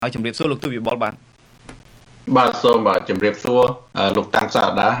ហើយជំរាបសួរលោកទូវិបុលបាទបាទសូមជម្រាបសួរលោកតាំងសា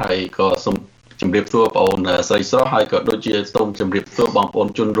ដាហើយក៏សូមជម្រាបសួរបងអូនស្រីស្រស់ហើយក៏ដូចជាសូមជម្រាបសួរបងប្អូន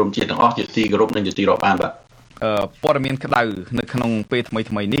ជនរួមជាតិទាំងអស់ជាទីគោរពនិងជាទីរាប់អានបាទព័ត៌មានក្តៅនៅក្នុងពេលថ្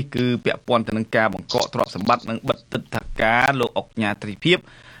មីនេះគឺពាក់ព័ន្ធទៅនឹងការបង្កកទ្រព្យសម្បត្តិនិងបិទទឹកធការលោកអុកញ៉ាត្រីភិប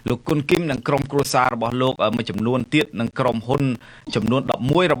លោកគុណគឹមនិងក្រុមគ្រួសាររបស់លោកមួយចំនួនទៀតនិងក្រុមហ៊ុនចំនួន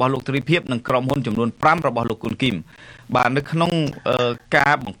11របស់លោកត្រីភិបនិងក្រុមហ៊ុនចំនួន5របស់លោកគុណគឹមបាទនៅក្នុងកា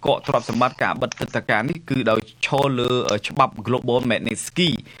របង្កកទ្រព្យសម្បត្តិការបិទទឹកធការនេះគឺដោយឈលលើច្បាប់ Global Magnitsky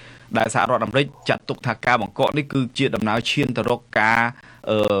ដែលសហរដ្ឋអាមេរិកចាត់ទុកថាការបង្កកនេះគឺជាដំណើរឈានទៅរកការ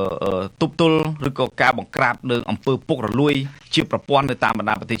ទប់ទល់ឬក៏ការបង្ក្រាបនៅអំពើពុករលួយជាប្រព័ន្ធនៅតាមបណ្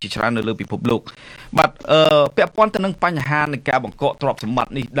ដាប្រទេសជាច្រើននៅលើពិភពលោកបាទពាក់ព័ន្ធទៅនឹងបញ្ហានៃការបង្កកទ្រព្យសម្បត្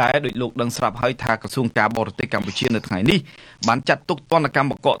តិនេះដែរដោយលោកដឹងស្រាប់ហើយថាក្រសួងការបរទេសកម្ពុជានៅថ្ងៃនេះបានចាត់ទុកទណ្ឌកម្ម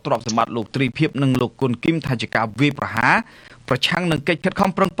បង្កកទ្រព្យសម្បត្តិលោកត្រីភិបនិងលោកគុណគឹមថាជាការវាយប្រហារប្រឆាំងនឹងកិច្ចខិតខំ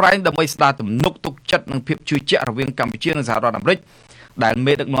ប្រឹងប្រែងដើម្បីស្ដារទំនុកទុកចិត្តនិងភាពជឿជាក់រវាងកម្ពុជានិងសហរដ្ឋអាមេរិកដែល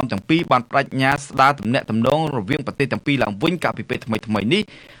មេដឹកនាំទាំងពីរបានបដិញ្ញាស្ដារទំនាក់ទំនងរវាងប្រទេសទាំងពីរឡើងវិញកាលពីពេលថ្មីនេះ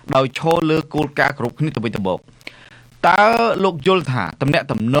ដោយឈលលើគោលការណ៍គ្រប់គ្នាទៅវិញទៅមកតើលោកយល់ថាទំនាក់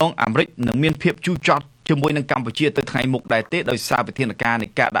ទំនងអាមេរិកនឹងមានភាពជូរចត់ជាមួយនឹងកម្ពុជាទៅថ្ងៃមុខដែរទេដោយសារវិធានការនៃ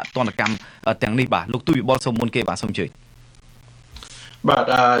ការដាក់ទណ្ឌកម្មទាំងនេះបាទលោកទូវិបុលសូមមុនគេបាទសូមជឿបាទ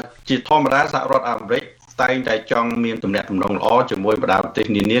ជាធម្មតាសហរដ្ឋអាមេរិកតែងតែចង់មានទំនាក់ទំនងល្អជាមួយបណ្ដាប្រទេស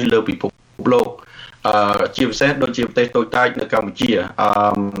នានាលើពិភពលោកជាពិសេសដូចជាប្រទេសតូចតាចនៅកម្ពុជា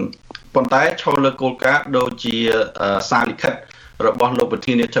ប៉ុន្តែឈលលើគោលការណ៍ដូចជាសារលិខិតរបស់លោកប្រ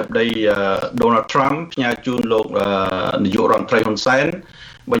ធានាធិបតី Donald Trump ផ្ញើជូនលោកនាយករដ្ឋមន្ត្រីហ៊ុនសែន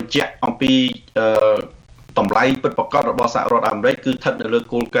បញ្ជាក់អំពីតម្លៃពិតប្រាកដរបស់សហរដ្ឋអាមេរិកគឺស្ថិតនៅលើ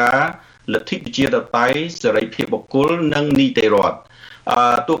គោលការណ៍លទ្ធិប្រជាធិបតេយ្យសេរីភាពបុគ្គលនិងនីតិរដ្ឋ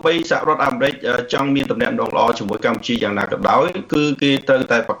ទោះបីសហរដ្ឋអាមេរិកចង់មានទំនាក់ទំនងល្អជាមួយកម្ពុជាយ៉ាងណាក៏ដោយគឺគេត្រូវ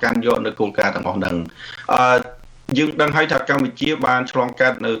តែប្រកាន់យកនៅគោលការណ៍ទាំងអស់ហ្នឹងយើងដឹងហើយថាកម្ពុជាបានឆ្លងកា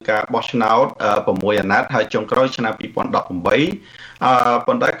ត់នៅការបោះឆ្នោត6អាណត្តិហើយចុងក្រោយឆ្នាំ2018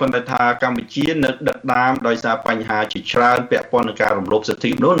ប៉ុន្តែគាត់ថាកម្ពុជានៅដឹកដាមដោយសារបញ្ហាជាច្រើនពាក់ព័ន្ធនឹងការរំលោភសិទ្ធិ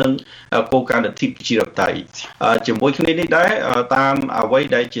មនុស្សនិងគោលការណ៍លទ្ធិប្រជាធិបតេយ្យជាមួយគ្នានេះដែរតាមអ្វី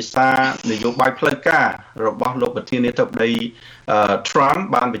ដែលជាសារនយោបាយផ្លូវការរបស់លោកប្រធានាធិបតីTrump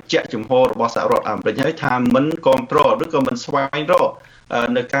បានបញ្ជាក់ជំហររបស់សហរដ្ឋអាមេរិកហើយថាមិនគ្រប់គ្រងឬក៏មិនស្វែងរក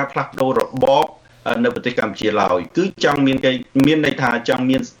នៅការផ្លាស់ប្ដូររបបនៅប្រទេសកម្ពុជាឡើយគឺចង់មានន័យថាចង់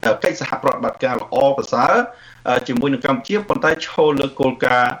មានកិច្ចសហប្រតិបត្តិការល្អប្រសើរជាមួយនឹងកម្ពុជាប៉ុន្តែឈលលើគោល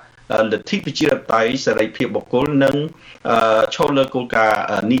ការណ៍លទ្ធិប្រជាធិបតេយ្យសេរីភាពបុគ្គលនិងឈលលើគោលការណ៍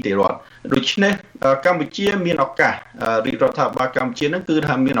នីតិរដ្ឋដូច្នេះកម្ពុជាមានឱកាសរាជរដ្ឋាភិបាលកម្ពុជានឹងគឺ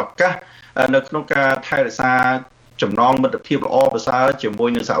ថាមានឱកាសនៅក្នុងការថែរក្សាចំណងមិត្តភាពល្អប្រសើរជាមួយ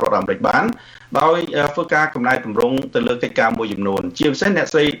នឹងសហរដ្ឋអាមេរិកបានដោយធ្វើការកំណែតម្រង់ទៅលើកិច្ចការមួយចំនួនជាពិសេសអ្នក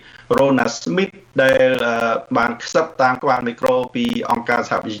ស្រី Rona Smith ដែលបានខ្សឹបតាមក្បាលមីក្រូពីអង្គការ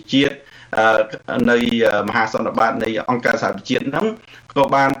សហប្រជាជាតិនៃមហាសន្និបាតនៃអង្គការសហប្រជាជាតិហ្នឹងក៏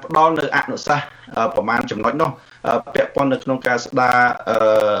បានផ្ដល់នៅអនុសាសន៍ប្រមាណចំណុចនោះពាក់ព័ន្ធនៅក្នុងការស្ដារ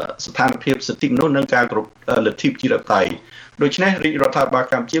ស្ថានភាពសិទ្ធិមនុស្សនិងការគោរពលទ្ធិប្រជាធិបតេយ្យដូច្នេះរាជរដ្ឋាភិបាល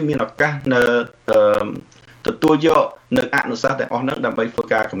កម្ពុជាមានឱកាសនៅទទួលយកនៅអនុសាសន៍ទាំងអស់ហ្នឹងដើម្បីធ្វើ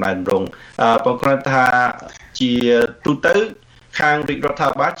ការកំណែតម្រង់បងគ្រាន់ថាជាទូទៅខាងរាជរដ្ឋា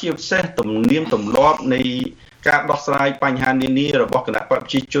ភិបាលជាពិសេសទំនៀមទម្លាប់នៃការដោះស្រាយបញ្ហានានារបស់គណៈបព្វ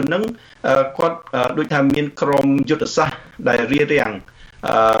ជិជនហ្នឹងគាត់ដូចថាមានក្រុមយុទ្ធសាស្ត្រដែលរៀបរៀង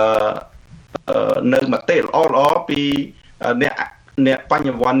នៅមតិល្អពីអ្នកបញ្ញ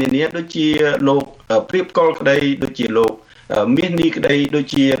វន្តនានាដូចជាលោកព្រៀបកុលក្តីដូចជាលោកមាសនីក្តីដូច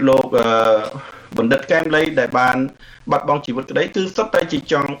ជាលោកបណ្ឌិតកែមលីដែលបានបាត់បង់ជីវិតក្តីគឺសុទ្ធតែជា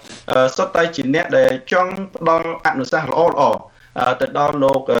អ្នកដែលចង់ផ្ដល់អនុសាសន៍ល្អទៅដល់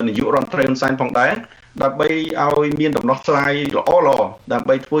លោកនាយករដ្ឋមន្ត្រីហ៊ុនសែនផងដែរដើម្បីឲ្យមានដំណោះស្រាយល្អដើម្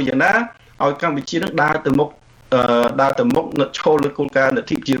បីធ្វើយ៉ាងណាឲ្យកម្ពុជានឹងដើរទៅមុខឈលលើគោលការណ៍លទ្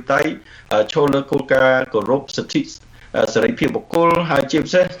ធិប្រជាធិបតេយ្យឈលលើគោលការណ៍គោរពសិទ្ធិសេរីភាពបុគ្គលហើយជា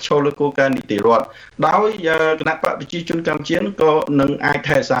ពិសេសឈលលើគោលការណ៍នីតិរដ្ឋដោយគណៈបកប្រជាជនកម្ពុជាក៏នឹងអាច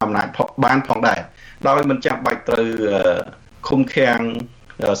ថែរក្សាអំណាចបានផងដែរដោយមិនចាំបាច់ត្រូវឃុំឃាំង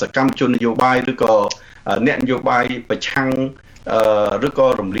សកម្មជននយោបាយឬក៏អ្នកនយោបាយប្រឆាំងឬក៏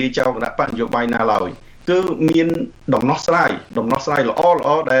រំលាយចោលគណៈបកនយោបាយណាឡើយគឺមានដំណោះស្រាយល្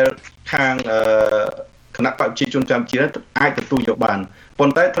អដែលខាងគណៈបកប្រជាជនកម្ពុជាអាចទទួលយកបានប៉ុ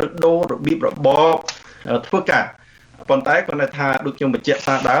ន្តែត្រូវដូររបៀបរបបធ្វើការប៉ុន្តែគាត់ថាដូចខ្ញុំបញ្ជាក់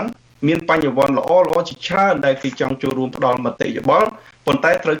ថាដើមមានបញ្ញវន្តល្អជាច្រើនដែលគេចង់ចូលរួមផ្ដល់មតិយោបល់ប៉ុន្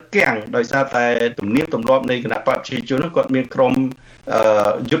តែត្រូវគាំងដោយសារតែទំនៀមទម្លាប់នៃគណៈបព្វជិជនគាត់មានក្រុម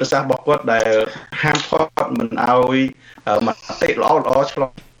យុទ្ធសាស្ត្ររបស់គាត់ដែលហាមឃាត់មិនឲ្យមតិល្អឆ្ល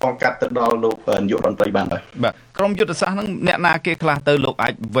ង ងកាត់ទៅដល់លោកនាយករដ្ឋមន្ត្រីបានដែរបាទក្រុមយុទ្ធសាស្ត្រហ្នឹងអ្នកណាគេខ្លះទៅលោកអា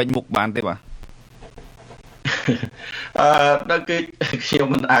ចវិញមុខបានទេបាទដល់គឺខ្ញុំ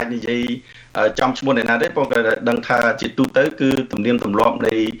មិនអាចនិយាយចំឈ្មោះអ្នកណាទេព្រោះគាត់ដឹងថាជាទូទៅគឺទំនៀមទម្លាប់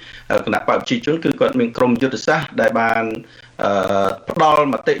នៃគណៈបព្វជិជនគឺគាត់មានក្រុមយុទ្ធសាស្ត្រដែលបានផ្ដល់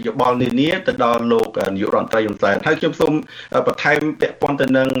មតិយោបល់នានាទៅដល់លោកនាយករដ្ឋមន្ត្រីហ៊ុនសែនហើយខ្ញុំសូមបន្ថែមពាក់ព័ន្ធទៅ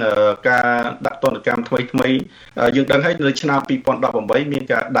នឹងការដាក់ទណ្ឌកម្មថ្មីយើងដឹងហើយនៅឆ្នាំ2018មាន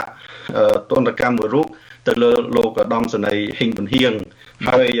ការដាក់ទណ្ឌកម្មមួយរូបទៅលើលោកឧត្តមសេនីយ៍ហ៊ីង ប៊ុនហៀង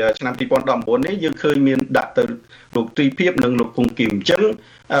ហើយឆ្នាំ2019នេះយើងឃើញមានដាក់ទៅលោកទ្រីភិបនិងលោកគង់គីមអញ្ចឹង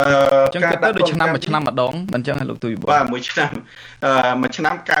ការដាក់ដូចឆ្នាំមួយឆ្នាំម្ដងមិនអញ្ចឹងឲ្យលោកទូយបាទមួយឆ្នាំ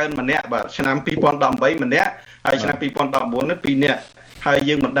កើនម្នាក់បាទឆ្នាំ2018ម្នាក់ហើយឆ្នាំ2019នេះ2នាក់ហើយ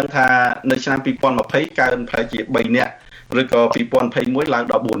យើងមិនដឹងថានៅឆ្នាំ2020កើនប្រហែលជា3នាក់ឬក៏2021ឡើង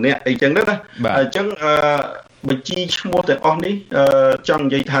ដល់4នាក់អីចឹងណាអញ្ចឹងបញ្ជីឈ្មោះទាំងអស់នេះចង់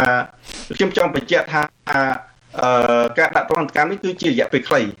និយាយថាខ្ញុំចង់បញ្ជាក់ថាការដាក់ទណ្ឌកម្មនេះគឺជារយៈពេល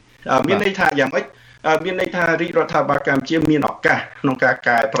ខ្លីមានន័យថាយ៉ាងម៉េចមានន័យថារាជរដ្ឋាភិបាលកម្ពុជាមានឱកាសក្នុងការ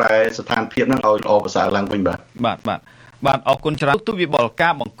កែប្រែស្ថានភាពហ្នឹងឲ្យល្អប្រសើរឡើងវិញបាទអរគុណច្រើនទូវិបលកា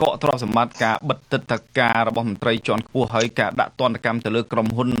របង្កកទ្រព្យសម្បត្តិការបិទទឹកតការរបស់មន្ត្រីជាន់ខ្ពស់ហើយការដាក់ទណ្ឌកម្មទៅលើក្រុម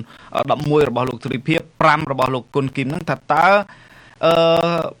ហ៊ុន11របស់លោកទ្រីភិប5របស់លោកគុនគីមហ្នឹងថាតើ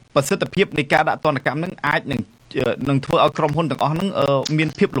ប្រសិទ្ធភាពនៃការដាក់ទណ្ឌកម្មហ្នឹងអាចនឹងធ្វើឲ្យក្រុមហ៊ុនទាំងអស់ហ្នឹងមាន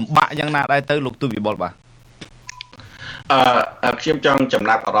ភាពលំបាកយ៉ាងណាដែរទៅលោកទូវិបលបាទខ្ញុំចង់ចំ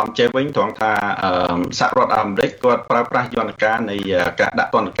ណាប់អារម្មណ៍ចេះវិញត្រង់ថាសហរដ្ឋអាមេរិកគាត់ប្រើប្រាស់យន្តការនៃការដា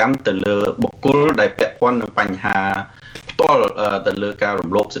ក់ទណ្ឌកម្មទៅលើបុគ្គលដែលពាក់ព័ន្ធនឹងបញ្ហាផ្ទាល់ទៅលើការរំ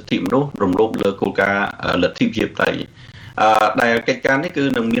លោភសិទ្ធិមនុស្សរំលោភលើគោលការណ៍លទ្ធិប្រជាធិបតេយ្យដែលកិច្ចការនេះគឺ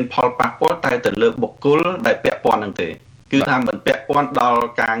នឹងមានផលប៉ះពាល់តែទៅលើបុគ្គលដែលពាក់ព័ន្ធនឹងទេគឺថាមិនពាក់ព័ន្ធដល់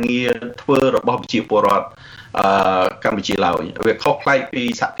ការងារធ្វើរបស់ប្រជាពលរដ្ឋកម្ពុជាឡើយវាខុសប្លែកពី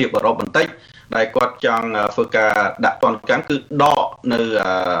សហភាពអឺរ៉ុបបន្តិចដែលគាត់ចង់ធ្វើការដាក់ទណ្ឌកម្មគឺដកនៅ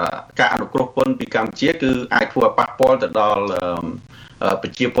ការអនុគ្រោះពន្ធពីកម្ពុជាគឺអាចធ្វើឲ្យប៉ះពាល់ទៅដល់ប្រ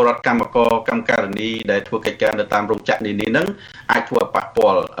ជាពលរដ្ឋកម្មករកម្មការិនីដែលធ្វើកិច្ចការនៅតាមរោងចក្រនានាហ្នឹងអាចធ្វើឲ្យប៉ះពា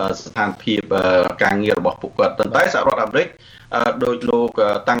ល់ស្ថានភាពការងាររបស់ពួកគាត់ប៉ុន្តែសហរដ្ឋអាមេរិកដោយលោក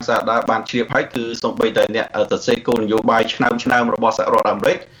តាំងសាដាបានជ្រាបហើយគឺសូម្បីតែអ្នកសរសេរគោលនយោបាយឆ្នើមរបស់សហរដ្ឋអាមេ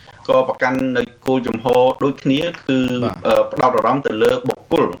រិកក៏ប្រកាន់នៅគោលជំហរដូចគ្នាគឺផ្ដោតអារម្មណ៍ទៅលើបុគ្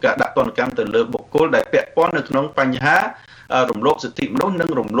គលការដាក់ទណ្ឌកម្មទៅលើបុគ្គលដែលពាក់ព័ន្ធនៅក្នុងបញ្ហារំលោភសិទ្ធិមនុស្សនិង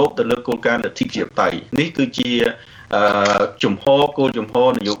រំលោភទៅលើគោលការណ៍លទ្ធិប្រជាធិបតេយ្យនេះគឺជាជំហរគោលជំហរ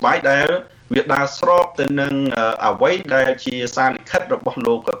នយោបាយដែលវាដើរស្របទៅនឹងអ្វីដែលជាសារលិខិតរបស់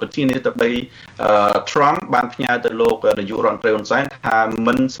លោកប្រធានាធិបតី Trump បានផ្ញើទៅលោកនាយករដ្ឋមន្ត្រីហ៊ុនសែនថា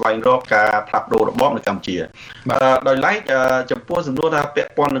មិនស្វែងរកការផ្លាស់ប្ដូររបបនៅកម្ពុជាដោយឡែកចំពោះសំណួរថាពា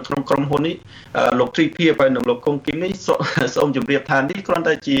ក់ព័ន្ធនៅក្នុងក្រុមហ៊ុននេះលោកទ្រីភិបហើយនិងលោកគង់គីមនេះសូមជម្រាបថានេះគ្រាន់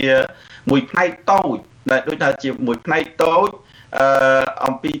តែជាមួយផ្នែកតូចដែលដូចថាជាមួយផ្នែកតូច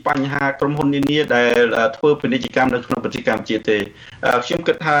អំពីបញ្ហាក្រុមហ៊ុននានាដែលធ្វើពាណិជ្ជកម្មនៅក្នុងប្រទេសកម្ពុជាទេខ្ញុំ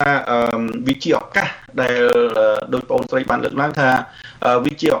គិតថាវាជាឱកាសដែលដោយបងស្រីបានលើកឡើងថា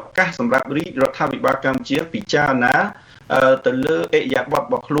វាជាឱកាសសម្រាប់រាជរដ្ឋាភិបាលកម្ពុជាពិចារណាទៅលើអរិយាប័ត្រ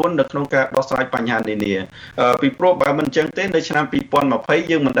របស់ខ្លួននៅក្នុងការដោះស្រាយបញ្ហានានាពីព្រោះបើមិនអញ្ចឹងទេនៅឆ្នាំ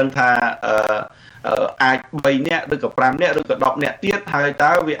2020យើងមិនដឹងថាអាច3នាក់ឬក៏5នាក់ឬក៏10នាក់ទៀតហើយ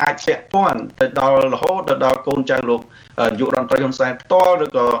តើវាអាចពាក់ព័ន្ធទៅដល់រហូតដល់កូនចៅលោកនាយករដ្ឋមន្ត្រីហ៊ុនសែនផ្ទាល់ឬ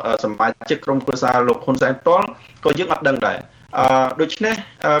ក៏សមាជិកក្រុមគ្រួសារលោកហ៊ុនសែនផ្ទាល់ក៏យើងអត់ដឹងដែរដូច្នេះ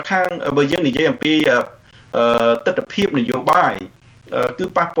ខាងបើយើងនិយាយអំពីទស្សនវិជ្ជានយោបាយគឺ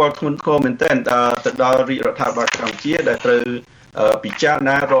ប៉ះពាល់ធ្ងន់ធ្ងរមែនទែនទៅដល់រាជរដ្ឋាភិបាលកម្ពុជាដែលត្រូវពិចារ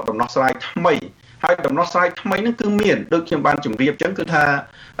ណារកដំណោះស្រាយថ្មីហើយដំណោះស្រាយថ្មីហ្នឹងគឺមានដូចខ្ញុំបានជម្រាបអញ្ចឹងគឺថា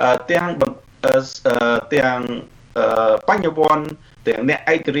ទាំងបញ្ញវន្តទាំងអ្នក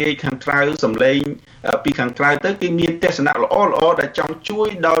ឯករាជ្យខាងក្រៅសម្លេងពីខាងក្រៅទៅគេមានទស្សនៈល្អដែលចង់ជួយ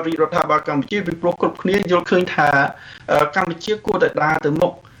ដល់រាជរដ្ឋាភិបាលកម្ពុជាពីព្រោះគ្រប់គ្នាយល់ឃើញថាកម្ពុជាគួរតែដើរទៅមុ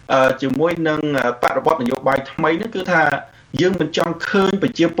ខជាមួយនឹងបរិបទនយោបាយថ្មីហ្នឹងគឺថាយើងមិនចង់ឃើញប្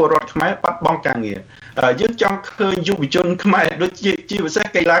រជាពលរដ្ឋខ្មែរបាត់បង់ការងារយើងចង់ឃើញយុវជនខ្មែរដូចជាពិសេស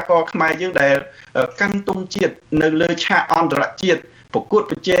កីឡាករខ្មែរយើងដែលកាន់ទង់ជាតិនៅលើឆាកអន្តរជាតិប្រកួត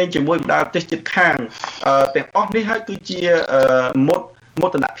ប្រជែងជាមួយបណ្ដាប្រទេសជិតខាងទាំងអស់នេះហើយគឺជាមោ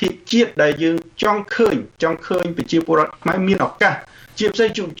ទនភាពជាតិដែលយើងចង់ឃើញប្រជាពលរដ្ឋខ្មែរមានឱកាសជាពិសេស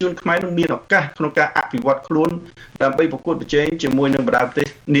យុវជនខ្មែរនឹងមានឱកាសក្នុងការអភិវឌ្ឍខ្លួនដើម្បីប្រកួតប្រជែងជាមួយនឹងបណ្ដាប្រទេស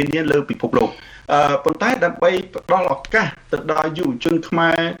នានាលើពិភពលោកប៉ុន្តែដើម្បីផ្ដល់ឱកាសទៅដល់យុវជនខ្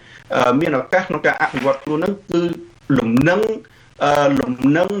មែរមានឱកាសក្នុងការអភិវឌ្ឍខ្លួននឹងគឺលំនឹង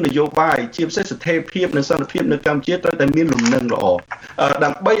នយោបាយជាពិសេសស្ថិរភាពនិងសន្តិភាពនៅកម្ពុជាត្រូវតែមានលំនឹងល្អដើ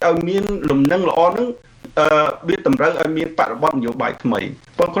ម្បីឲ្យមានលំនឹងល្អនឹង វាតម្រូវឲ្យមានបរិបទនយោបាយថ្មី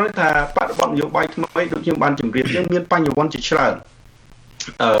ប៉ុន្តែគាត់ថាបរិបទនយោបាយថ្មីដូចខ្ញុំបានជម្រាបយើងមានបញ្ញវន្តជាច្រើន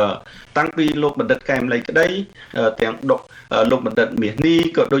តាំងពីលោកបណ្ឌិតកែមលីក្តីទាំងលោកបណ្ឌិតមាសនី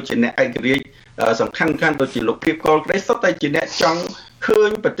ក៏ដូចជាអ្នកឯករាជ្យសំខាន់ដូចជាលោកភៀបកុលក្តីសុទ្ធតែជាអ្នកចង់ឃើ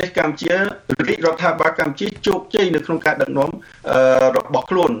ញប្រទេសកម្ពុជារាជរដ្ឋាភិបាលកម្ពុជាជោគជ័យនៅក្នុងការដឹកនាំរបស់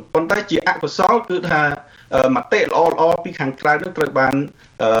ខ្លួនប៉ុន្តែជាអកុសលគឺថាមតិល្អពីខាងក្រៅនឹងត្រូវបាន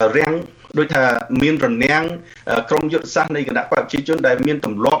រាំងដោយថាមានរនាំងក្រមយុទ្ធសាស្ត្រនៃគណៈបព្វជិជនដែលមានទ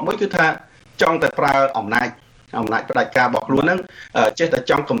ម្លាប់មួយគឺថាចង់តែប្រើអំណាចផ្ដាច់ការរបស់ខ្លួនហ្នឹងចេះតែ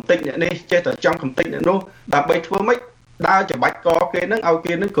ចង់កំទេចអ្នកនេះចេះតែចង់កំទេចអ្នកនោះដើម្បីធ្វើម៉េចដើរច្បាច់កគេហ្នឹងឲ្យ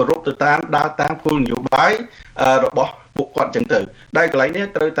គេនឹងគោរពទៅតាមដើរតាមគោលនយោបាយរបស់ពួកគាត់ចឹងទៅដែលកន្លែងនេះ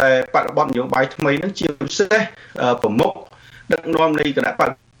ត្រូវតែបរិបទនយោបាយថ្មីហ្នឹងជាពិសេសប្រមុខដឹកនាំនៃគណៈប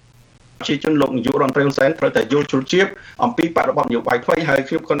ព្វជាជនលោកនាយករដ្ឋមន្ត្រីហ៊ុនសែនត្រូវតែយល់ជ្រុលជ្រាបអំពីបរិបទនយោបាយថ្មីហើយ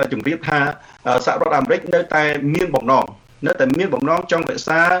ខ្ញុំក៏នៅជម្រាបថាសហរដ្ឋអាមេរិកនៅតែមានបំណងចង់រក្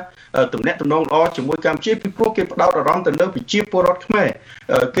សាទំនាក់ទំនងល្អជាមួយកម្ពុជាពីព្រោះគេផ្ដោតអារម្មណ៍ទៅលើប្រជាពលរដ្ឋខ្មែរ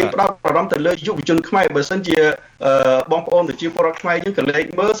គេផ្ដោតអារម្មណ៍ទៅលើយុវជនខ្មែរបើមិនជាបងប្អូនប្រជាពលរដ្ឋខ្មែរយើងក៏លេច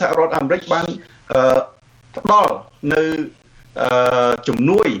មើលសហរដ្ឋអាមេរិកបានផ្ដល់នៅជំ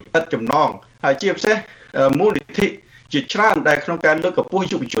នួយឥតចំណងហើយជាពិសេសមូលនិធិជាច្រើនដែលក្នុងការលើកកម្ពស់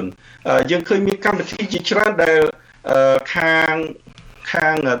យុវជនយើងឃើញមានកម្មវិធីជាច្រើនដែលខា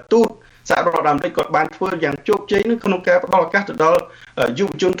ងទូតសហរដ្ឋអាមេរិកគាត់បានធ្វើយ៉ាងជោគជ័យក្នុងការផ្ដល់ឱកាសទៅដល់យុវ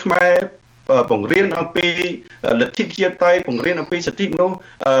ជនខ្មែរបង្រៀនអំពីលទ្ធិប្រជាធិបតេយ្យបង្រៀនអំពីសិទ្ធិមនុស្ស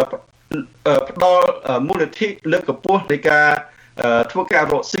ផ្ដល់មូលនិធិលើកកម្ពស់នៃការធ្វើការ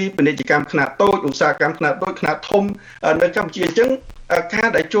រកស៊ីពាណិជ្ជកម្មខ្នាតតូចឧស្សាហកម្មខ្នាតតូចខ្នាតធំនៅកម្ពុជាអញ្ចឹងការ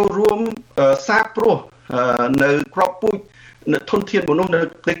ដែលចូលរួមសាបព្រោះនៅក្របពូជនៅធនធានមនុស្សនៅ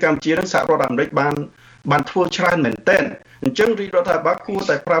ប្រទេសកម្ពុជានឹងសហរដ្ឋអាមេរិកបានធ្វើច្រើនមែនទែនអញ្ចឹងរាជរដ្ឋាភិបាលគួរ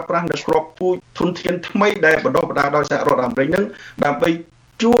តែប្រើប្រាស់នៅក្របពូជធនធានថ្មីដែលបណ្ដុះបណ្ដាលដោយសហរដ្ឋអាមេរិកនឹងដើម្បី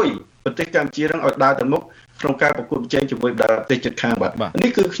ជួយប្រទេសកម្ពុជានឹងឲ្យដើរទៅមុខក្នុងការប្រកួតប្រជែងជាមួយបណ្ដាប្រទេសជិតខាងបាទនេះ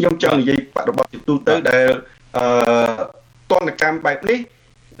គឺខ្ញុំចង់និយាយបរិបទជាទូទៅដែលទណ្ឌកម្មបែបនេះ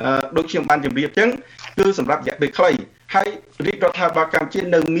ដូចខ្ញុំបានជម្រាបអញ្ចឹងគឺសម្រាប់រយៈពេលខ្លីហើយរាជរដ្ឋាភិបាលកម្ពុជា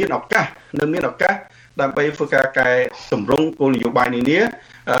នៅមានឱកាសដើម្បីធ្វើការកែតម្រង់គោលនយោបាយនានា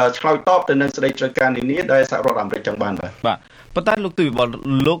ឆ្លើយតបទៅនឹងស្តីត្រូវការនានាដែលសហរដ្ឋអាមេរិកចង់បានបាទប៉ុន្តែលោកទូវិបុល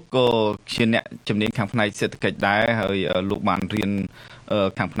លោកក៏ជាអ្នកជំនាញខាងផ្នែកសេដ្ឋកិច្ចដែរហើយលោកបានរៀន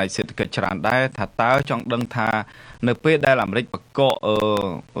ខាងផ្នែកសេដ្ឋកិច្ចច្រើនដែរថាតើចង់ដឹងថានៅពេលដែលអាមេរិកបកក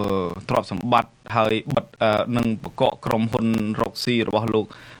ទ្រព្យសម្បត្តិហើយបិទនឹងបកកក្រុមហ៊ុនរកស៊ីរបស់លោក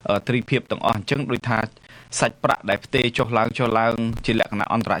ទ្រីភិបទាំងអស់អញ្ចឹងដូចថាសាច់ប្រាក់ដែលផ្ទេរចុះឡើងជាលក្ខណៈ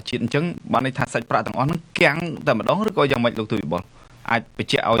អន្តរជាតិអញ្ចឹងបានន័យថាសាច់ប្រាក់ទាំងអស់ហ្នឹងគាំងតែម្ដងឬក៏យ៉ាងម៉េចលោកទូវិបុលអាចប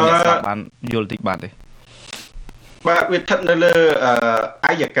ញ្ជាក់ឲ្យអ្នកស្ដាប់បានយល់តិចបានទេបាទវាស្ថិតនៅលើ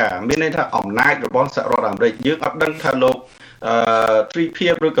អាយកាមានន័យថាអំណាចរបស់សហរដ្ឋអាមេរិកយើងអត់ដឹងថាលោកទ្រីភិ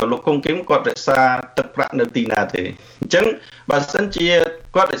បឬក៏លោកកុងគីមគាត់រក្សាទឹកប្រាក់នៅទីណាទេអញ្ចឹងបើសិនជា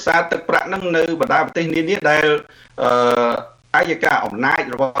គាត់រក្សាទឹកប្រាក់ហ្នឹងនៅបណ្ដាប្រទេសនានាដែលអាយកាអំណាច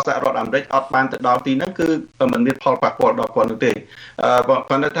របស់សហរដ្ឋអាមេរិកអត់បានទៅដល់ទីហ្នឹងគឺមិនមានផលប៉ះពាល់ដល់គាត់នោះទេគា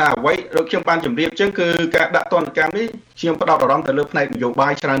ត់ថាអ្វីដូចខ្ញុំបានជម្រាបអញ្ចឹងគឺការដាក់ទណ្ឌកម្មនេះខ្ញុំផ្ដោតអារម្មណ៍ទៅលើផ្នែកនយោបា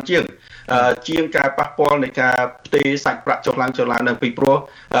យច្រើនជាងការប៉ះពាល់នៃការផ្ទេរសាច់ប្រាក់ចុះឡើងនៅពីព្រោះ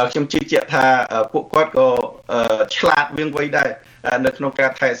ខ្ញុំជឿជាក់ថាពួកគាត់ក៏ឆ្លាតវាងវៃដែរនៅក្នុងការ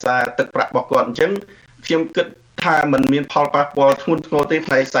ថែរក្សាទឹកប្រាក់របស់គាត់អញ្ចឹងខ្ញុំគិតថាมันមានផលប៉ះពាល់ធ្ងន់ធ្ងរទេ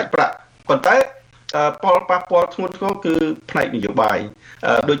ផ្នែកសាច់ប្រាក់ប៉ុន្តែផលប៉ះពាល់ធ្ងន់ធ្ងរគឺផ្នែកនយោបាយ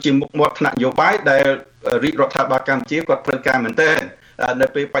ដូចជាមុខមាត់ថ្នាក់នយោបាយដែលរាជរដ្ឋាភិបាលកម្ពុជាគាត់ត្រូវការមែនទែននៅ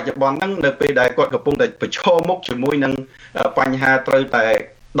ពេលបច្ចុប្បន្នហ្នឹងនៅពេលដែលគាត់កំពុងតែប្រឈមមុខជាមួយនឹងបញ្ហាត្រូវតែ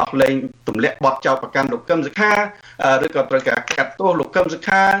ដោះលែងទម្លាក់បទចោទប្រកាន់លោកកឹមសុខាឬក៏ត្រូវការកាត់ទោសលោកកឹមសុ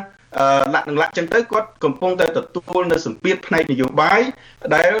ខាលក្ខណៈចឹងទៅគាត់កំពុងតែទទួលនៅសម្ពាធផ្នែកនយោបាយ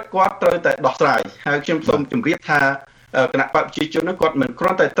ដែលគាត់ត្រូវតែដោះស្រាយហើយខ្ញុំសូមជម្រាបថាគណៈបព្វជិជនគាត់មិនគ្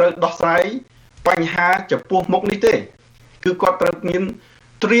រាន់តែត្រូវដោះស្រាយបញ្ហាចំពោះមុខនេះទេគឺគាត់ត្រូវមាន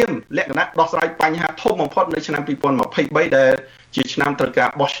ត្រៀមលក្ខណៈដោះស្រាយបញ្ហាធំបំផុតនៅឆ្នាំ2023ដែលជាឆ្នាំត្រូវការ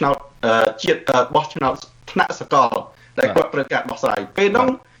បោះឆ្នោតជាតិបោះឆ្នោតថ្នាក់សកលដែលគាត់ត្រូវការដោះស្រាយពេលនោះ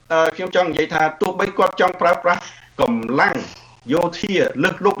ខ្ញុំចង់និយាយថាទោះបីគាត់ចង់ប្រើប្រាស់កម្លាំងយោធាលើ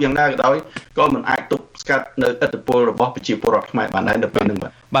សលប់យ៉ាងណាក៏ដោយក៏មិនអាចទប់ស្កាត់នៅឥទ្ធិពលរបស់ប្រជាពលរដ្ឋខ្មែរបានដែរនៅពេលនោះ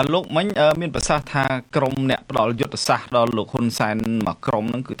បាទលោកមិញមានប្រសាសន៍ថាក្រមអ្នកផ្ដាល់យុទ្ធសាស្ត្រដល់លោកហ៊ុនសែនមួយក្រម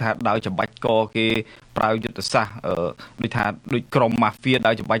ហ្នឹងគឺថាដោយច្បាច់កគេប្រើយុទ្ធសាស្ត្រដូចថាដូចក្រមម៉ាហ្វៀ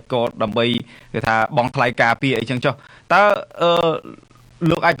ដោយច្បាច់កដើម្បីគេថាបងថ្លៃការពារអីចឹងចុះតើ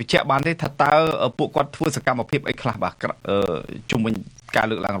លោកអាចបញ្ជាក់បានទេថាតើពួកគាត់ធ្វើសកម្មភាពអីខ្លះបាទជុំវិញការ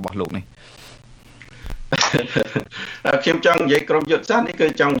លើកឡើងរបស់លោកនេះ ខ្ញុំចង់និយាយក្រមយុទ្ធសាស្ត្រនេះគឺ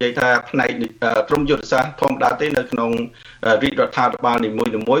ចង់និយាយថាផ្នែកក្រមយុទ្ធសាស្ត្រធម្មតាទេនៅក្នុងរាជរដ្ឋាភិបាលនីមួ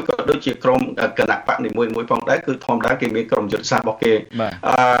យៗក៏ដូចជាក្រមគណៈបកនីមួយៗផងដែរគឺធម្មតាគេមានក្រមយុទ្ធសាស្ត្ររបស់គេ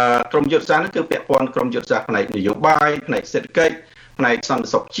ក្រមយុទ្ធសាស្ត្រនេះគឺពាក់ព័ន្ធក្រមយុទ្ធសាស្ត្រផ្នែកនយោបាយផ្នែកសេដ្ឋកិច្ចផ្នែកសន្តិ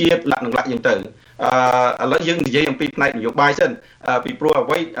សុខជាតិលក្ខណៈយ៉ាងទៅឥឡូវយើងនិយាយអំពីផ្នែកនយោបាយសិនពីព្រោះអ្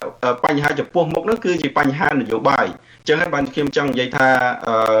វីបញ្ហាចំពោះមុខនោះគឺជាបញ្ហានយោបាយអញ្ចឹងហើយបានខ្ញុំចង់និយាយថា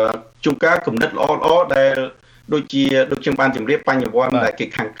ជួនកាលគំនិតល្អៗដែលដូចខ្ញុំបានជម្រាបបញ្ញវន្តដែលគេ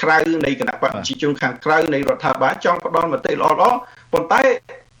ខាងក្រៅនៃគណៈបកប្រជាជនខាងក្រៅនៃរដ្ឋាភិបាលចង់ផ្ដល់មតិល្អៗប៉ុន្តែ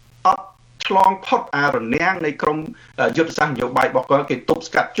អត់ឆ្លងផុតអារនាំងនៃក្រមយុទ្ធសាស្ត្រនយោបាយរបស់គាត់គេទប់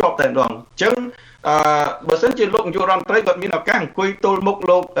ស្កាត់ជាប់តែម្ដងអញ្ចឹងបើសិនជាលោកនាយករដ្ឋមន្ត្រីគាត់មានឱកាសអង្គុយទល់មុខ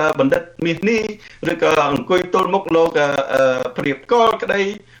លោកបណ្ឌិតមាសនេះឬក៏អង្គុយទល់មុខលោកព្រាបកលក្តី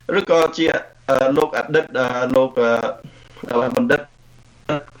ឬក៏ជាលោកអតីតលោកបណ្ឌិត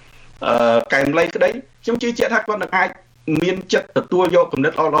កែមលីក្តីខ្ញុំជឿជាក់ថាគាត់នឹងអាចមានចិត្តទទួលយកគំនិ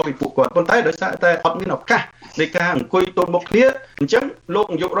តល្អៗពីពួកគាត់ប៉ុន្តែដោយសារតែអត់មានឱកាសនៃការអង្គុយទល់មុខគ្នាអញ្ចឹងលោក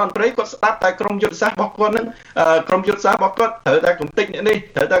នាយករដ្ឋមន្ត្រីគាត់ស្ដាប់តែក្រមយុទ្ធសាស្ត្ររបស់គាត់នឹងក្រមយុទ្ធសាស្ត្ររបស់គាត់ត្រូវតែកំតិចនេះ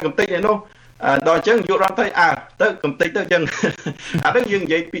ត្រូវតែកំតិចនេះនោះដល់អញ្ចឹងនាយករដ្ឋមន្ត្រីទៅកំតិចទៅអញ្ចឹងអានេះយើង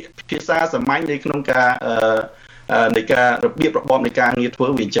និយាយពីភាសាសាមញ្ញនៅក្នុងការនៃការរបៀបរបបនៃការងារធ្វើ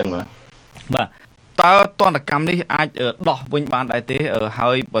វាអញ្ចឹងបាទតើទណ្ឌកម្មនេះអាចដោះវិញបានដែរទេហើ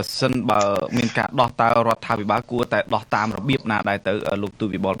យបើសិនបើមានការដោះតើរដ្ឋាភិបាលគួរតែដោះតាមរបៀបណាដែរទៅលោកទូ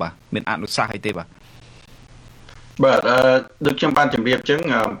វិបុលបាទមានអនុសាសន៍អីទេបាទដូចខ្ញុំបានជម្រាបអញ្ចឹង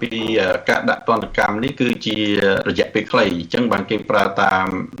ពីការដាក់ទណ្ឌកម្មនេះគឺជារយៈពេលខ្លីអញ្ចឹងបានគេប្រើតាម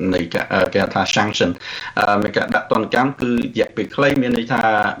នៃគេថា sanction មានការដាក់ទណ្ឌកម្មគឺរយៈពេលខ្លីមានន័យថា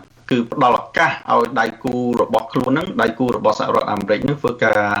គឺផ្ដល់ឱកាសឲ្យដៃគូរបស់ខ្លួនហ្នឹងដៃគូរបស់សហរដ្ឋអាមេរិកហ្នឹងធ្វើ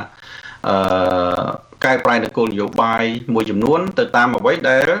ការកែប្រែនគោលនយោបាយមួយចំនួនទៅតាមអ្វី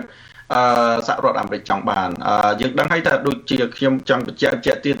ដែលសហរដ្ឋអាមេរិកចង់បានយើងដឹងហើយថាដូចជាខ្ញុំចង់បញ្ជាក់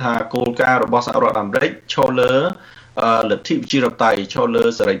ទៀតថាគោលការណ៍របស់សហរដ្ឋអាមេរិកឈលលើលទ្ធិប្រជាធិបតេយ្យឈលលើ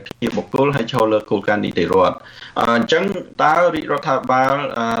សេរីភាពបុគ្គលហើយឈលលើគោលការណ៍នីតិរដ្ឋអញ្ចឹងតើរាជរដ្ឋាភិបាល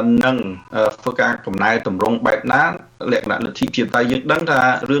នឹងធ្វើការកំណែតម្រង់បែបណាលក្ខណៈលទ្ធិប្រជាធិបតេយ្យយើងដឹងថា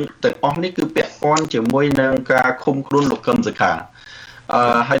រឿងទាំងអស់នេះគឺពាក់ព័ន្ធជាមួយនឹងការឃុំខ្លួនលោកកឹមសុខា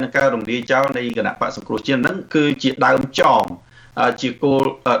ហើយនឹងការរំលាយចោលនៃគណៈបក្សសង្គ្រោះជាតិហ្នឹងគឺជាដើមចមជាគោល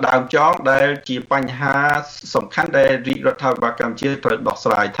ដើមចមដែលជាបញ្ហាសំខាន់ដែលរាជរដ្ឋាភិបាលកម្ពុជាត្រូវដោះ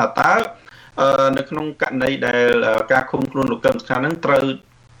ស្រាយថាតើនៅក្នុងករណីដែលការឃុំខ្លួនលោកកឹមសុខាហ្នឹងត្រូវ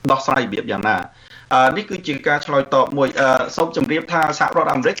ដោះស្រាយរបៀបយ៉ាងណានេះគឺជាការឆ្លើយតបមួយសូមជម្រាបថាសហរដ្ឋ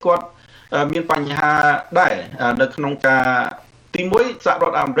អាមេរិកគាត់មានបញ្ហាដែរនៅក្នុងការទី1សហរ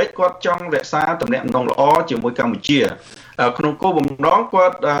ដ្ឋអាមេរិកគាត់ចង់រក្សាទំនាក់ទំនងល្អជាមួយកម្ពុជាក្នុងគោលបំណងគា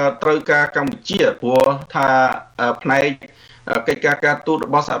ត់ត្រូវការកម្ពុជាព្រោះថាផ្នែកកិច្ចការទូតរ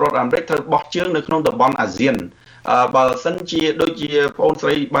បស់សហរដ្ឋអាមេរិកត្រូវបោះជើងនៅក្នុងតំបន់អាស៊ានបើសិនជាដូចជាបងអូនស្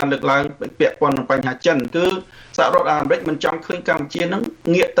រីបានលើកឡើងពាក់ព័ន្ធនឹងបញ្ហាចិនគឺសហរដ្ឋអាមេរិកមិនចង់ឃើញកម្ពុជានឹង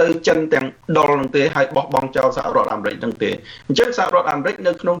ងាកទៅចិនទាំងដុលនឹងទេហើយបោះបង់ចោលសហរដ្ឋអាមេរិកនឹងទេអញ្ចឹងសហរដ្ឋអាមេរិក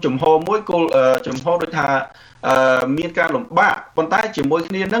នៅក្នុងជំហរមួយគោលជំហរដូចថាមានការលំបាកប៉ុន្តែជាមួយ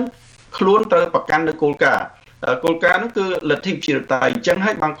គ្នានឹងខ្លួនត្រូវប្រកាន់នៅគោលការណ៍នោះគឺលទ្ធិប្រជាធិបតេយ្យអញ្ចឹង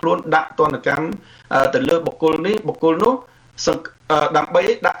ហើយបានខ្លួនដាក់ទណ្ឌកម្មទៅលើបុគ្គលនេះបុគ្គលនោះដើម្បី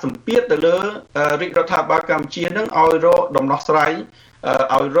ដាក់សម្ពាធទៅលើរាជរដ្ឋាភិបាលកម្ពុជានឹងឲ្យរកដំណោះស្រាយ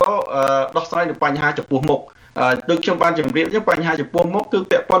ដោះស្រាយនឹងបញ្ហាចំពោះមុខដូចខ្ញុំបានជម្រាបចឹងបញ្ហាចំពោះមុខគឺ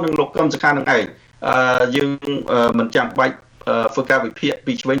ពាក់ព័ន្ធនឹងលោកកឹមសុខានឹងឯងយើងមិនចាំបាច់ធ្វើការវិភាគ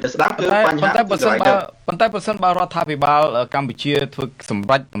ពីឆ្វេងទៅស្ដាំគឺបញ្ហាប៉ុន្តែបើសិនបើរដ្ឋាភិបាលកម្ពុជាធ្វើសម្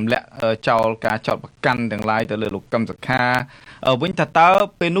រេចទម្លាក់ចោលការចោទប្រកាន់ទាំងឡាយទៅលើលោកកឹមសុខាវិញថាតើ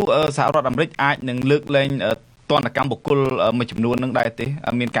ពេលនោះសហរដ្ឋអាមេរិកអាចនឹងលើកលែងទណ្ឌកម្មបុគ្គលមួយចំនួននឹងដែរទេ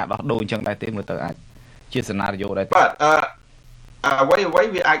មានការដោះដូរអញ្ចឹងដែរទេមើលទៅអាចជាសេណារីយ៉ូដែរទេបាទអ្វី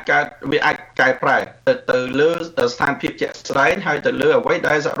វាអាចកែប្រែទៅលើស្ថានភាពជាក់ស្ដែងហើយទៅលើអ្វី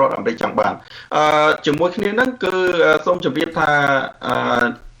ដែលសហរដ្ឋអាមេរិកចង់បានជាមួយគ្នាហ្នឹងគឺសូមជម្រាបថា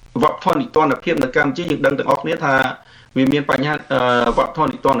វប្បធម៌នីតិរដ្ឋភាពនៅកម្ពុជាយើងដឹងទាំងអស់គ្នាថាវាមានបញ្ហាវប្បធម៌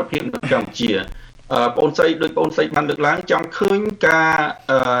នីតិរដ្ឋភាពនៅកម្ពុជាបងស្រីដោយបងស្រីបានលើកឡើងចង់ឃើញការ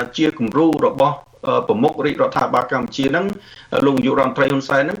ជាគំរូរបស់ប្រមុខរាជរដ្ឋាភិបាលកម្ពុជាហ្នឹងលោកនាយករដ្ឋមន្ត្រីហ៊ុន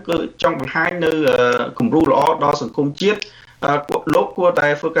សែនហ្នឹងគឺចង់បង្ហាញនៅគំរូល្អដល់សង្គមជាតិលោកគួរតែ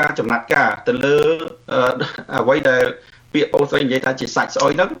ធ្វើការចំណាត់ការទៅលើអ្វីដែលពាក្យអូស្រីនិយាយថាជាសាច់ស្អុ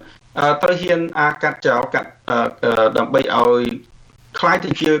យហ្នឹងត្រូវហ៊ានកាត់ចោលកាត់ដើម្បីឲ្យខ្លាយទៅ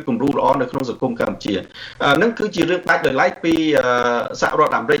ជាគំរូល្អនៅក្នុងសង្គមកម្ពុជានឹងគឺជារឿងដាច់ដោយឡែកពីសហរ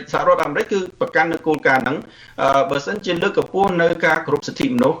ដ្ឋអាមេរិកគឺប្រកាន់នៅគោលការណ៍ហ្នឹងបើសិនជាលើកកម្ពស់នៅការគោរពសិទ្ធិ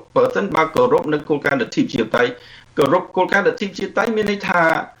មនុស្សបើសិនបើគោរពនៅគោលការណ៍លទ្ធិប្រជាធិបតេយ្យគោរពគោលការណ៍លទ្ធិប្រជាធិបតេយ្យមានន័យថា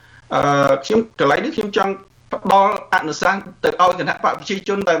ខ្ញុំកន្លែងនេះខ្ញុំចង់ផ្ដល់អនុសាសន៍ទៅឲ្យគណៈបកប្រជាជ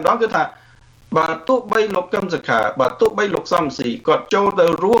នតែម្ដងគឺថាបើទោះបីលោកកឹមសុខាបើទោះបីលោកសំស៊ីគាត់ចូលទៅ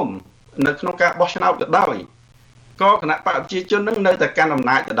រួមនៅក្នុងការបោះឆ្នោតក៏ដោយក៏គណៈបកប្រជាជននឹងនៅតែកាន់អំ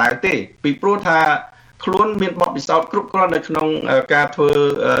ណាចដដែលទេពីព្រោះថាខ្លួនមានបទពិសោធន៍គ្រប់គ្រាន់នៅក្នុងការធ្វើ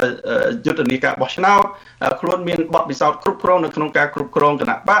យុទ្ធនាការបោះឆ្នោតខ្លួនមានបទពិសោធន៍គ្រប់គ្រាន់នៅក្នុងការគ្រប់គ្រងគ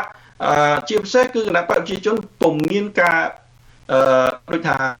ណៈបកជាពិសេសគឺគណៈបកប្រជាជនពុំមានការដូច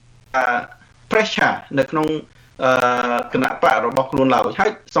ថា pressure នៅក្នុងគណៈបករបស់ខ្លួនឡើយហើ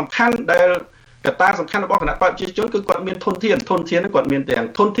យសំខាន់ដែលកត្តាសំខាន់របស់គណៈបកប្រជាជនគឺគាត់មានធនធានហ្នឹងគាត់មានទាំង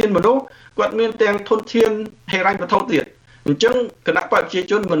ធនធានមនុស្សគាត់មានទាំងធនធានហិរញ្ញវត្ថុទៀតអញ្ចឹងគណៈបកប្រជា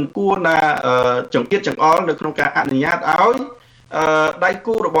ជនមិនគួរណាចង្អៀតចង្អល់នៅក្នុងការអនុញ្ញាតឲ្យដៃ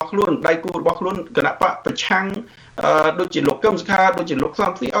គូរបស់ខ្លួនគណៈបកប្រឆាំងដូចជាលោកកឹមសុខាដូចជាលោក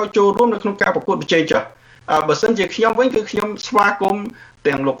សំស៊ីឲ្យចូលរួមនៅក្នុងការប្រកួតប្រជែងចាស់បើសិនជាខ្ញុំវិញគឺខ្ញុំស្វាគមន៍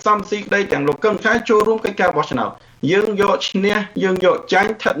ទាំងលោកសំស៊ីក្តីទាំងលោកកឹមសុខាចូលរួមកិច្ចការបោះឆ្នោតយើងយកឈ្នះយើងយកចាញ់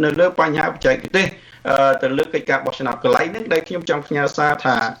ស្ថិតនៅលើបញ្ហាបច្ចេកទេសទៅលើកិច្ចការបោះឆ្នោតកន្លែងនេះដែលខ្ញុំចង់ផ្ញើសារ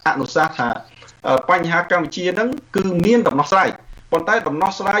ថាអនុសាសន៍ថាបញ្ហាកម្ពុជាហ្នឹងគឺមានដំណោះស្រាយប៉ុន្តែដំ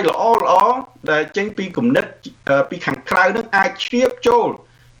ណោះស្រាយល្អដែលចេញពីគំនិតពីខាងក្រៅហ្នឹងអាចជ្រាបចូល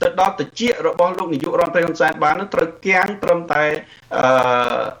ទៅដល់តិចរបស់លោកនាយករដ្ឋមន្ត្រីហ៊ុនសែនបាននឹងត្រូវគាំងត្រឹមតែ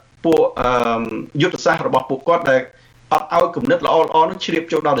ពួកយុទ្ធសាស្ត្ររបស់ពួកគាត់ដែលអត់ឲ្យគំនិតល្អនឹងជ្រាប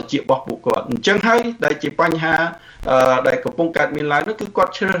ចូលដល់តិចរបស់ពួកគាត់អញ្ចឹងហើយដែលជាបញ្ហាដែលកំពុងកើតមានឡើងនោះគឺគា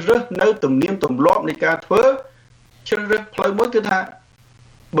ត់ជ្រើសរើសនៅទំនៀមទម្លាប់នៃការធ្វើជ្រើសរើសផ្លូវមួយគឺថា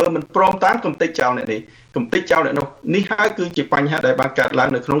បើមិនព្រមតាមកំទេចចោលអ្នកនេះកំទេចចោលអ្នកនោះនេះហើយគឺជាបញ្ហាដែលបានកើតឡើង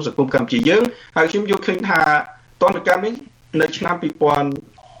នៅក្នុងសង្គមកម្ពុជាយើងហើយខ្ញុំយល់ឃើញថាតនកម្មនេះនៅឆ្នាំ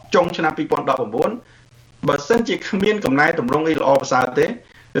2000ចុងឆ្នាំ2019បើសិនជាគ្មានកំណែតម្រង់អីល្អប្រសើរទេ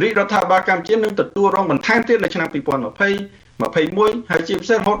រាជរដ្ឋាភិបាលកម្ពុជានឹងទទួលរងបន្ថែមទៀតនៅឆ្នាំ2020 21ហើយជាពិ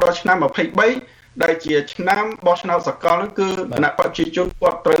សេសរហូតដល់ឆ្នាំ23ដែលជាឆ្នាំបោះឆ្នោតសកលនោះគឺគណៈបព្វជិជនគា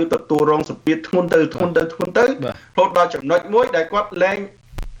ត់ត្រូវទទួលរងសម្ពាធធ្ងន់ទៅរហូតដល់ចំណុចមួយដែលគាត់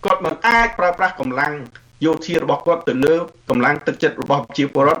មិនអាចប្រើប្រាស់កម្លាំងយោធារបស់គាត់ទៅលើកម្លាំងទឹកចិត្តរបស់ប្រជា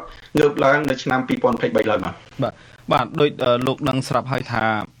ពលរដ្ឋងើបឡើងនៅឆ្នាំ2023ឡើយបាទដោយលោកនឹងស្រាប់ហើយថា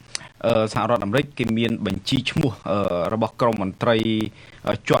សហរដ្ឋអាមេរិកគេមានបញ្ជីឈ្មោះរបស់ក្រមមន្ត្រី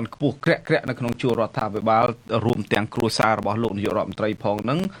ជាន់ខ្ពស់ក្រាក់នៅក្នុងជួររដ្ឋាភិបាលរួមទាំងគ្រួសាររបស់លោកនាយករដ្ឋមន្ត្រីផងហ្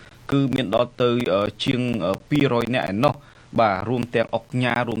នឹងគឺមានដល់ទៅជាង200នាក់ឯណោះបាទរួមទាំងអុក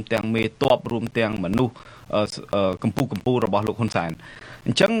ញ៉ារួមទាំងមេតបរួមទាំងមនុស្សកម្ពុជារបស់លោកហ៊ុនសែនអ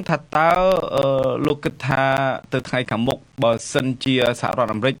ញ្ចឹងថាតើលោកគិតថាទៅថ្ងៃខាងមុខបើសិនជាសហរដ្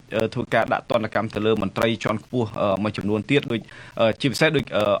ឋអាមេរិកធ្វើការដាក់ទណ្ឌកម្មទៅលើមន្ត្រីជាន់ខ្ពស់មួយចំនួនទៀតដូចជាពិសេសដូច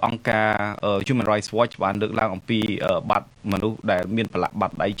អង្គការ Human Rights Watch បានលើកឡើងអំពីបាត់មនុស្សដែលមានប្រឡាក់បា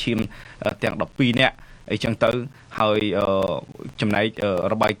ត់ដៃឈាមទាំង12នាក់អីចឹងទៅហើយចំណែក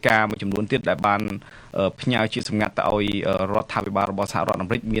របាយការណ៍មួយចំនួនទៀតដែលបានផ្ញើជាសម្ងាត់ទៅឲ្យរដ្ឋាភិបាលរបស់សហរដ្ឋអា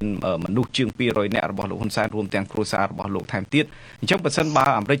មេរិកមានមនុស្សជាង200នាក់របស់លោកហ៊ុនសែនរួមទាំងគ្រួសាររបស់លោកថែមទៀតអញ្ចឹងបើសិនបើ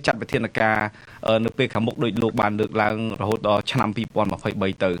អាមេរិកចាត់វិធានការនៅពេលខាងមុខដូចលោកបានលើកឡើងរហូតដល់ឆ្នាំ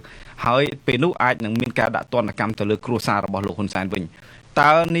2023ទៅហើយពេលនោះអាចនឹងមានការដាក់ទណ្ឌកម្មទៅលើគ្រួសាររបស់លោកហ៊ុនសែនវិញ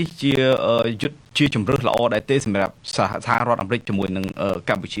តើនេះជាយុទ្ធជាជំរើសល្អដែរទេសម្រាប់សហរដ្ឋអាមេរិកជាមួយនឹង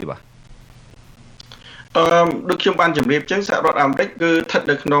កម្ពុជាបាទដូចខ្ញុំបានជម្រាបចឹងសហរដ្ឋអាមេរិកគឺស្ថិត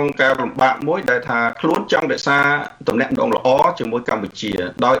នៅក្នុងការលំបាកមួយដែលថាខ្លួនចង់រក្សាទំនាក់ទំនងល្អជាមួយកម្ពុជា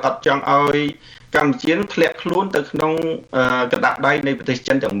ដោយអត់ចង់ឲ្យកម្ពុជាធ្លាក់ខ្លួនទៅក្នុងកណ្ដាប់ដៃនៃប្រទេស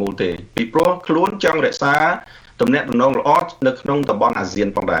ចិនទាំងមូលទេពីព្រោះខ្លួនចង់រក្សាទំនាក់ទំនងល្អនៅក្នុងតំបន់អាស៊ាន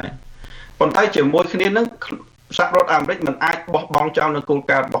ផងដែរប៉ុន្តែជាមួយគ្នានឹងសហរដ្ឋអាមេរិកមិនអាចបោះបង់ចោលនៅគោល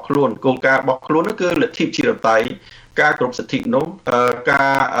ការណ៍របស់ខ្លួននោះគឺលទ្ធិប្រជាធិបតេយ្យការគោរពសិទ្ធិនោះកា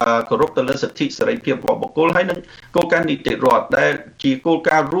រគោរពទៅលើសិទ្ធិសេរីភាពរបស់បុគ្គលហើយនិងគោលការណ៍នីតិរដ្ឋដែលជាគោល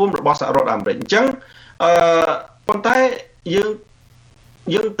ការណ៍រួមរបស់សហរដ្ឋអាមេរិកអញ្ចឹងប៉ុន្តែយើ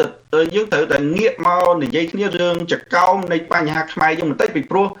ងត្រូវតែងាកមកនិយាយគ្នារឿងចកោមនៃបញ្ហាខ្មែរយើងបន្តិចពី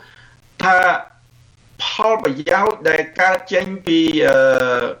ព្រោះថាផលប្រយោជន៍ដែលកើតចេញពី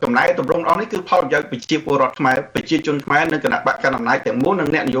កំណែតម្រង់អស់នេះគឺផលប្រយោជន៍ប្រជាពលរដ្ឋខ្មែរប្រជាជនខ្មែរនិងគណៈបកកណ្ដាលអំណាចទាំងមូលនិង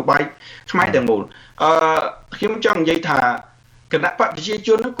អ្នកនយោបាយខ្មែរទាំងមូលខ្ញុំចង់និយាយថាគណៈបកប្រជាជ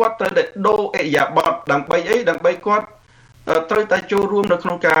ននឹងគាត់ត្រូវតែដូរអិរិយាបថដើម្បីអីដើម្បីគាត់ត្រូវតែចូលរួមនៅក្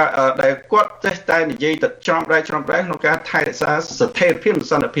នុងការដែលគាត់ចេះតែនិយាយទៅច្រំរែក្នុងការថែរក្សាស្ថិរភាព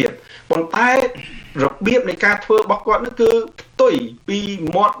សន្តិភាពប៉ុន្តែរបៀបនៃការធ្វើរបស់គាត់នោះគឺផ្ទុយពី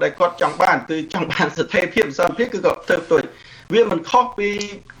មាត់ដែលគាត់ចង់បានគឺចង់បានស្ថិរភាពសន្តិភាពគឺគាត់ធ្វើផ្ទុយវាមិនខុសពី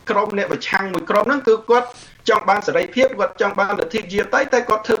ក្រុមអ្នកប្រឆាំងមួយក្រុមហ្នឹងគឺគាត់ចង់បានសេរីភាពគាត់ចង់បានលទ្ធិប្រជាធិបតេយ្យតែ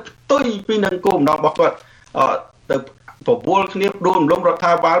គាត់ធ្វើផ្ទុយពីនឹងគោលបំណងរបស់គាត់ទៅ ប្រពន្ធគ្នាដួលរំលំរដ្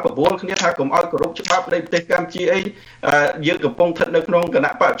ឋាភិបាលប្រពន្ធគ្នាថាកុំឲ្យគោរពច្បាប់នៃប្រទេសកម្ពុជាអីយើងកំពុងស្ថិតនៅក្នុងគ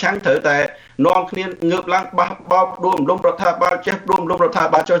ណៈបព្វឆាំងត្រូវតែនាំគ្នាងើបឡើងបះបោកដួលរំលំរដ្ឋាភិបាលចេះដួលរំលំរដ្ឋាភិ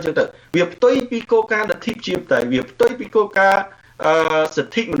បាលចុះចឹងទៅវាផ្ទុយពីគោលការណ៍លទ្ធិប្រជាធិបតេយ្យវាផ្ទុយពីគោលការណ៍សិ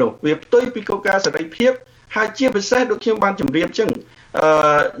ទ្ធិមនុស្សវាផ្ទុយពីគោលការណ៍សេរីភាពហើយជាពិសេសដូចខ្ញុំបានជម្រាបចឹង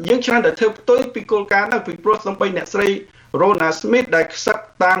យើងច្រើនតែធ្វើផ្ទុយពីគោលការណ៍ហ្នឹងពីព្រោះសំបីអ្នកស្រី Rona Smith ដែលខ្សឹប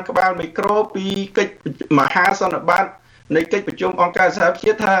តាមក្បាលមីក្រូពីកិច្ចមហាសន្និបាតនៃកិច្ចប្រជុំអង្គការសហប្រជា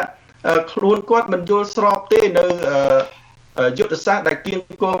ជាតិថាខ្លួនគាត់មិនយល់ស្របទេនៅយុទ្ធសាស្ត្រដែលគៀង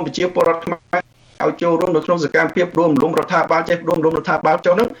គងប្រជាពលរដ្ឋខ្មែរឲ្យចូលរួមនៅក្នុងសកម្មភាពរួមរំលំរដ្ឋាភិបាលចេះរួមរំលំរដ្ឋាភិបាល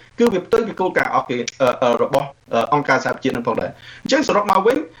ចុះហ្នឹងគឺវាផ្ទុយពីគោលការណ៍របស់អង្គការសហប្រជាជាតិនឹងផងដែរអញ្ចឹងសរុបមក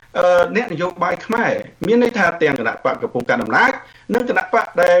វិញអ្នកនយោបាយខ្មែរមានន័យថាទាំងគណៈបកកំពុងកាន់អំណាចនិងគណៈបក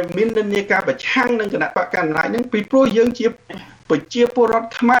ដែលមាននិន្នាការប្រឆាំងនឹងគណៈបកកាន់អំណាចហ្នឹងពីព្រោះយើងជាប្រជាពលរដ្ឋ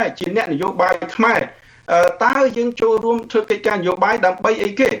ខ្មែរជាអ្នកនយោបាយខ្មែរតើយើងចូលរួមធ្វើកិច្ចការនយោបាយដើម្បី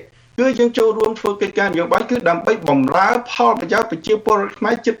អីគេគឺយើងចូលរួមធ្វើកិច្ចការនយោបាយគឺដើម្បីបម្រើផលប្រយោជន៍ប្រជាពលរដ្ឋខ្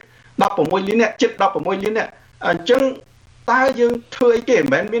មែរជិត16លានអ្នកជិត16លានអ្នកអញ្ចឹងតើយើងធ្វើអីគេ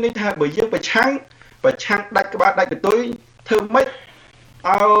មិនមែនមានន័យថាបើយើងប្រឆាំងដាច់ក្បាលដាច់កន្ទុយធ្វើម៉េចឲ្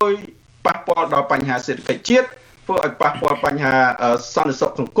យប៉ះពាល់ដល់បញ្ហាសេដ្ឋកិច្ចជាតិធ្វើឲ្យប៉ះពាល់បញ្ហាសន្តិសុ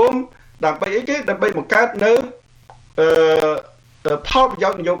ខសង្គមដើម្បីអីគេដើម្បីបង្កើតនៅផលប្រយោ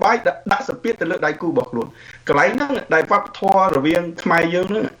ជន៍នយោបាយដាក់សម្ពាធទៅលើដៃគូរបស់ខ្លួនកន្លែងហ្នឹងដែលវប្បធម៌រវាងខ្មែរយើង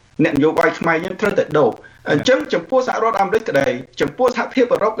ហ្នឹងអ្នកនយោបាយខ្មែរយើងត្រូវតែដូរអញ្ចឹងចំពោះសហរដ្ឋអាមេរិកក្តីចំពោះសហភាព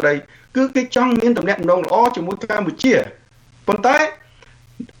អឺរ៉ុបក្តីគឺគេចង់មានទំនាក់ទំនងល្អជាមួយកម្ពុជាប៉ុន្តែ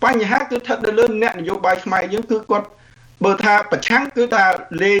បញ្ហាគឺស្ថិតនៅលើអ្នកនយោបាយខ្មែរយើងគឺគាត់បើថាប្រឆាំងគឺថា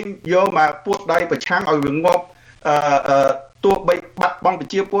លេងយកមកពួតដៃប្រឆាំងឲ្យវាងាប់ទោះបីបាត់បង់ប្រ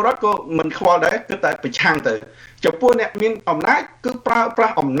ជាពលរដ្ឋក៏មិនខ្វល់ដែរគឺតែប្រឆាំងទៅចំពោះអ្នកមានអំណាចគឺប្រើប្រា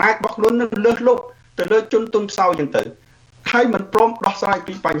ស់អំណាចរបស់ខ្លួននឹងលើសលប់ទៅលើជនទុនខ្សោយចឹងទៅហើយមិនព្រមដោះស្រាយ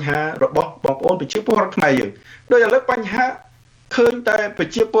ពីបញ្ហារបស់បងប្អូនប្រជាពលរដ្ឋខ្មែរយើងដោយឥឡូវបញ្ហាឃើញតែប្រ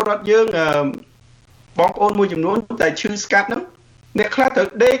ជាពលរដ្ឋយើងបងប្អូនមួយចំនួនតែឈឺស្កាត់ហ្នឹងអ្នកខ្លះត្រូវ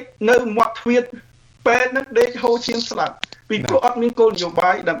ដេកនៅមាត់ទ្វារពេទ្យហ្នឹងដេកហូរឈាមស្លាប់ពីព្រោះអត់មានគោលនយោ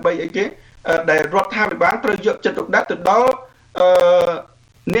បាយដើម្បីអីគេដែលរដ្ឋាភិបាលត្រូវយកចិត្តទុកដាក់ទៅដល់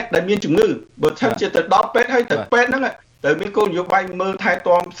អ្នកដែលមានជំងឺបើថាជាទៅដល់ពេទ្យហើយទៅពេទ្យហ្នឹងត្រូវមានគោលនយោបាយមើលថែ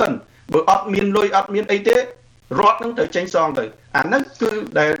ទាំសិនបើអត់មានលុយអត់មានអីទេរដ្ឋនឹងត្រូវចេញសងទៅអាហ្នឹងគឺ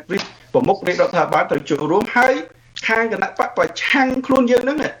ដែលប្រមុខរាជរដ្ឋាភិបាលត្រូវចូលរួមហើយខាងគណៈបកប្រឆាំងខ្លួនយើងហ្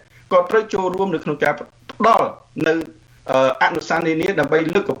នឹងក៏ត្រូវចូលរួមនៅក្នុងការផ្ដល់នៅអនុសាសន៍នានាដើម្បី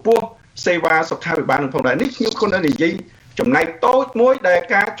លើកកម្ពស់សេវាសុខាភិបាលនឹងផងដែរនេះខ្ញុំគន់តែនិយាយចំណែកតូចមួយដែល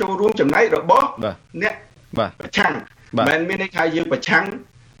ការចូលរួមចំណែករបស់អ្នកប្រឆាំងមិនមានន័យថាយើងប្រឆាំង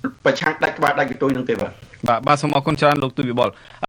ដាច់ក្បាលដាច់កន្ទុយនឹងទេបាទសូមអរគុណច្រើនលោកទូចវិបុល